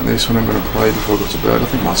evenings like this, when I'm going to play before I go to bed, I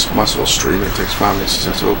think my sort of stream, it takes 5 minutes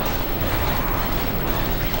to set up.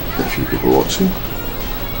 Get a few people watching.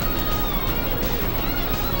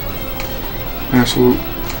 And I shall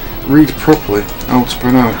read properly how to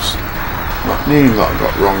pronounce that name that I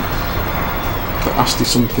got wrong. That Asti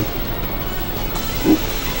something. Ooh.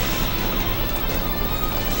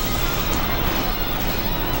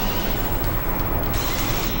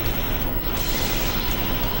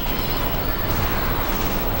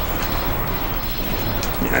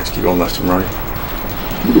 Yeah, just keep going left and right.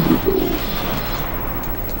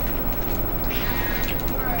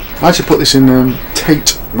 I actually put this in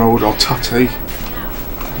Tate mode or Tate.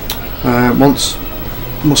 Once,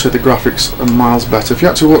 I must say the graphics are miles better. If you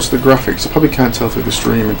actually watch the graphics, you probably can't tell through the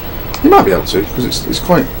streaming. You might be able to because it's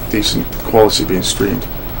quite decent quality being streamed.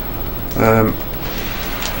 I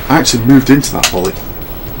actually moved into that volley.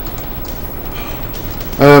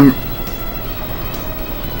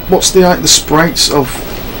 What's the sprites of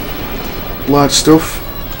large stuff?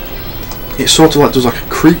 It sort of like does like a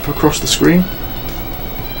creep across the screen.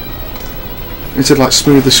 Instead of like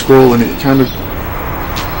smooth the scroll, and it kind of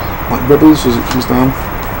like wobbles as it comes down.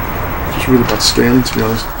 Just really bad scaling, to be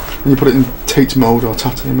honest. And you put it in Tate mode or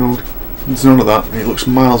Tate mode, there's none of that, and it looks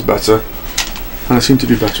miles better, and I seem to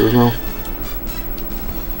do better as well.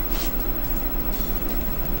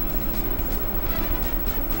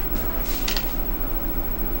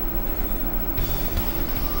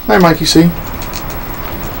 Hi Mikey C.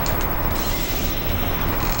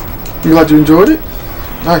 You glad you enjoyed it?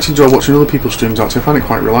 I actually enjoy watching other people's streams actually, I find it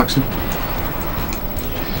quite relaxing.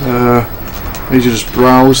 You just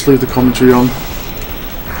browse, leave the commentary on.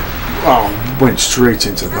 Oh, went straight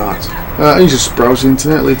into that. You just browse the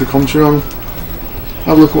internet, leave the commentary on,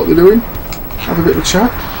 have a look at what they're doing, have a bit of a chat.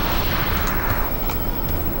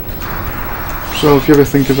 So if you ever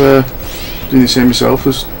think of doing the same yourself,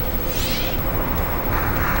 just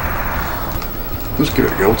give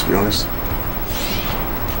it a go, to be honest.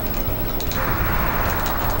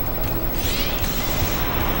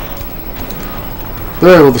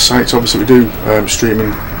 There are other sites obviously we do streaming,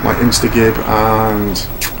 like Instagib, and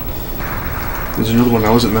there's another one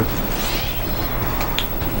now, isn't there?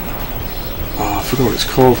 Oh, I forgot what it's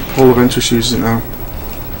called. Paul of Interest uses it now.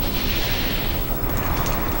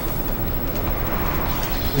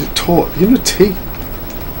 Is it Torch? You know, T?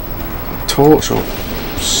 Torch or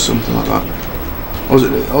something like that. Or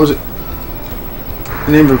was it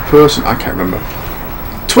the name of a person? I can't remember.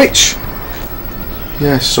 Twitch!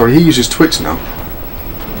 Yes, sorry, he uses Twitch now.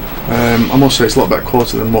 I must say it's a lot better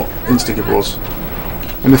quality than what Instagib was.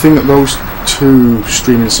 And the thing that those two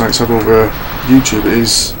streaming sites have over YouTube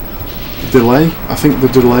is the delay. I think the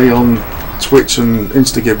delay on Twitch and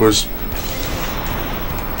Instagib was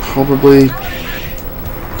probably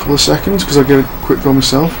a couple of seconds, because I get a quick go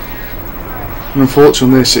myself. And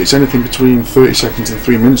unfortunately on this, it's anything between 30 seconds and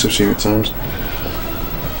 3 minutes I've seen at times.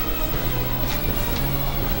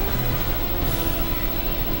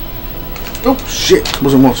 Oh shit,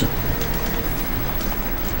 wasn't watching.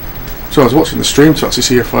 So I was watching the stream to actually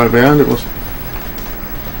see how far behind it was.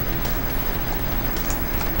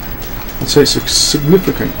 I'd say it's a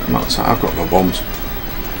significant amount of time. I've got no bombs.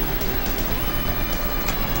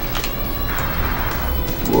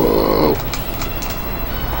 Whoa.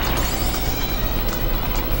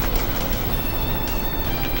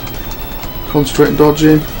 Concentrating,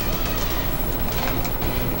 dodging.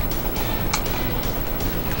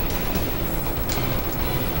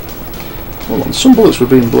 Hold on, some bullets were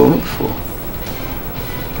being blown up before.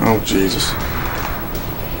 Oh Jesus.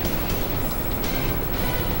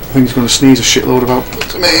 I think he's going to sneeze a shitload about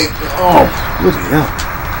to me. Oh, bloody hell.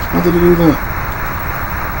 How did he do that?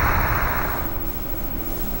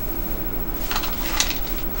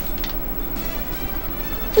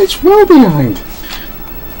 It's well behind.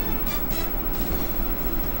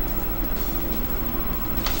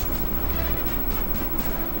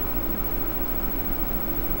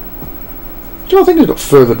 I think he got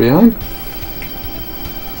further behind.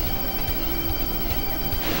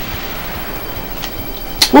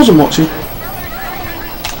 Wasn't watching.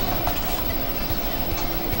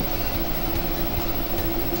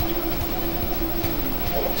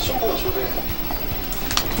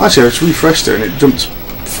 Actually, I just refreshed it and it jumped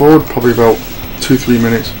forward probably about 2-3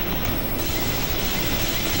 minutes.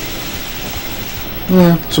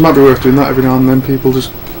 Yeah, so it might be worth doing that every now and then. People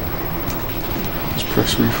just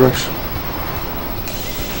press refresh.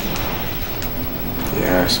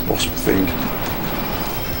 Yes, wasp thing.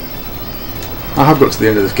 I have got to the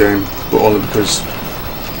end of this game, but only because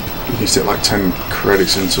you can stick like 10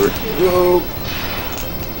 credits into it. Whoa!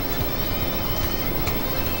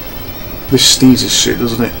 This sneezes shit,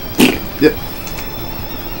 doesn't it? Yep.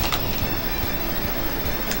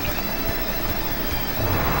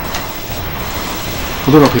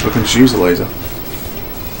 I don't know if people can just use the laser.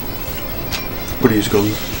 But use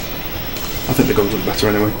guns. I think the guns look better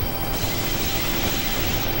anyway.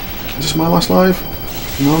 Is this my last life?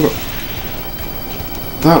 No, I've got...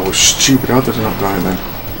 That was stupid. How did I not die then?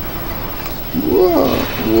 Whoa,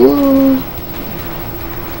 whoa.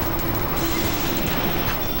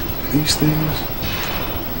 These things.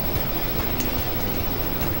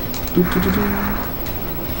 Do, do, do, do.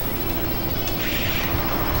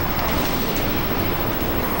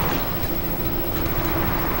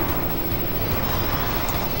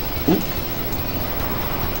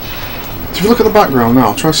 If you look at the background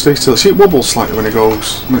now, try to stay still. See, it wobbles slightly when it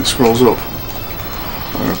scrolls up.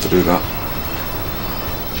 I don't have to do that.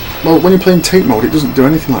 Well, when you're playing tape mode, it doesn't do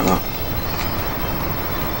anything like that.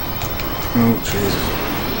 Oh, Jesus.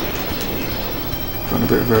 Got a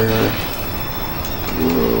bit of a...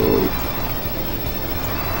 Whoa.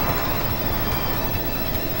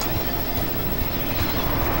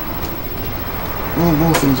 Oh,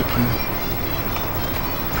 more things up here.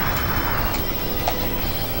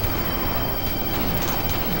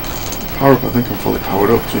 Power up, I think I'm fully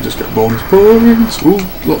powered up, so you just get bonus points. Ooh,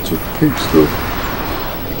 lots of pink stuff.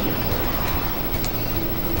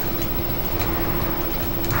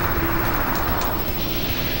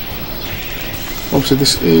 Obviously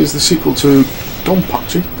this is the sequel to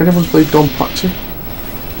Dodonpachi. If anyone's played Dodonpachi,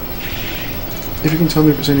 if you can tell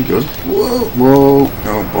me if it's any good. Whoa, whoa,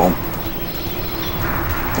 no, bomb.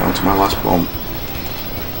 Down to my last bomb.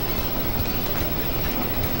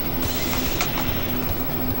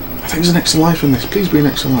 think there's an extra life in this. Please be an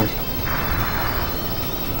extra life.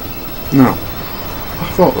 No. I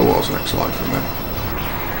thought there was an extra life in there.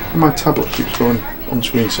 And my tablet keeps going on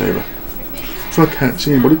screensaver. So I can't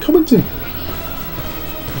see anybody commenting.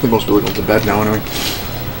 They must be going to bed now anyway.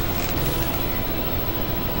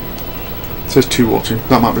 It says 2 watching.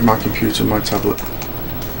 That might be my computer and my tablet.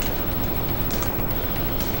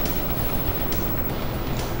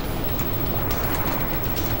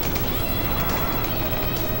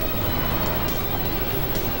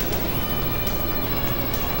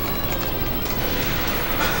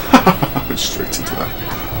 I went straight into that.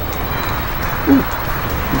 Ooh,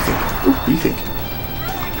 what do you think?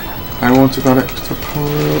 I wanted that extra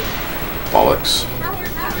power. Bollocks.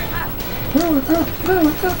 Power up,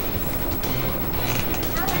 power up.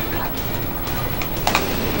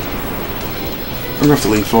 I'm gonna have to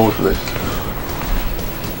lean forward for this.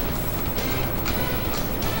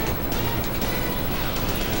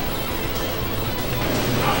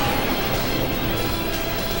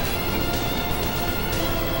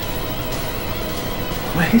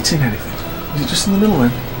 Am I hitting anything? Is it just in the middle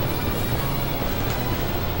then?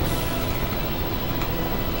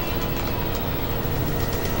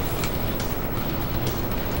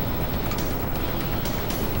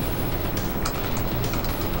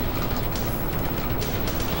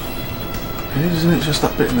 Isn't it just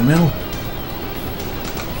that bit in the middle?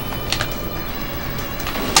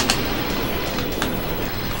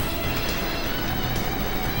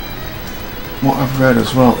 What I've read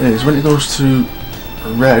as well is when it goes to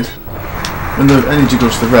red, when the energy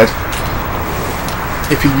goes to red,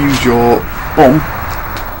 if you use your bomb,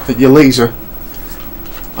 your laser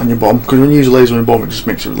and your bomb, because when you use a laser and a bomb it just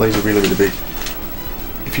makes your laser really big.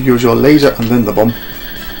 If you use your laser and then the bomb,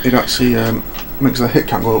 it actually makes the hit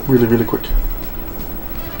count go up really quick.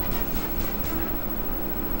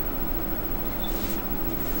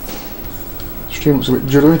 Stream looks a bit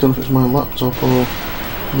jittery. I don't know if it's my laptop or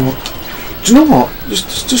what. Do you know what?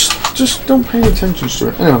 Just don't pay any attention to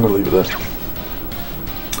it. Anyway, I'm going to leave it there.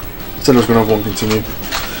 Said I was going to have one continue.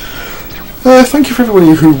 Thank you for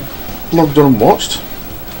everybody who logged on and watched.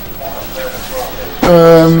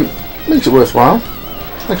 Makes it worthwhile.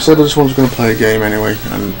 Like I said, I just was going to play a game anyway,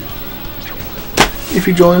 and if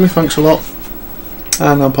you join me, thanks a lot.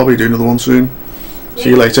 And I'll probably do another one soon. See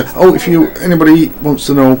you later. Oh, if anybody wants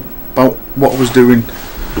to know about what I was doing,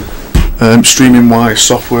 streaming wise,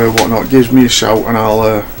 software, whatnot, gives me a shout, and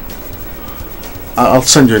I'll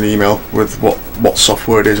send you an email with what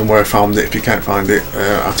software it is and where I found it. If you can't find it,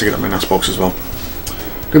 I'll take it up my NAS box as well.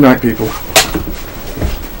 Good night, people.